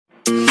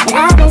But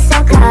I've been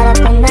so caught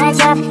up in my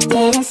job,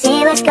 didn't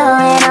see what's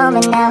going on,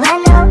 but now I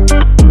know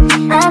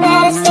I'm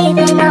better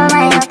sleeping on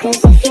my own.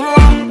 Cause if you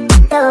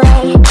like the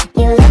way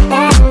you look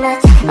that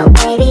much, oh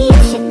baby,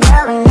 you should go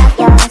and love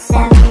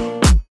yourself.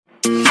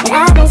 But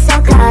I've been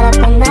so caught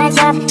up in my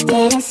job,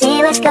 didn't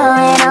see what's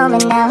going on,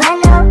 but now I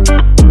know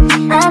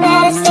I'm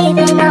better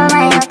sleeping on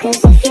my own.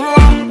 Cause if you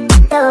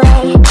like the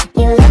way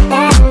you look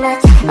that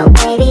much, oh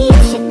baby,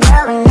 you should go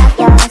and love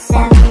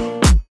yourself.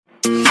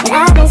 But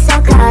I've been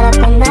so caught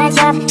up in my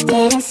job,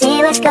 didn't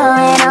see what's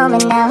going on,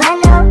 but now I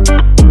know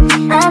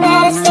I'm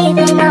better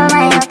sleeping on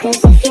my own.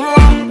 Cause if you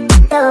like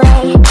the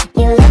way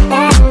you look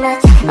that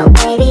much, oh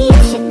baby,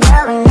 you should go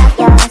and love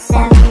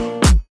yourself.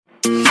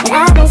 But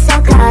I've been so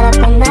caught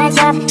up in my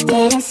job,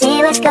 didn't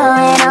see what's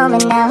going on,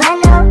 but now I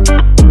know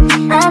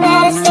I'm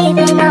better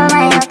sleeping on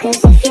my own.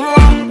 Cause if you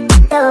like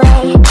the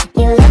way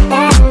you look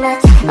that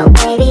much, oh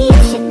baby,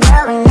 you should go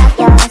and love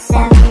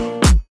yourself.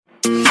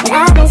 But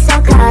I've been so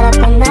caught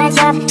up in my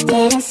job,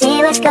 didn't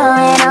see what's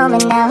going on,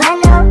 but now I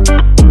know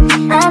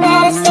I'm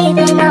better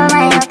sleeping on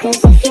my own.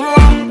 Cause if you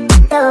like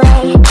the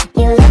way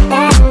you look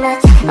that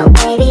much, oh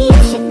baby,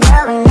 you should go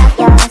and love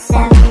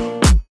yourself.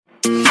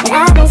 But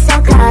I've been so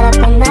caught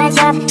up in my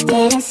job,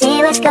 didn't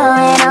see what's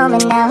going on,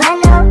 but now I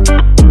know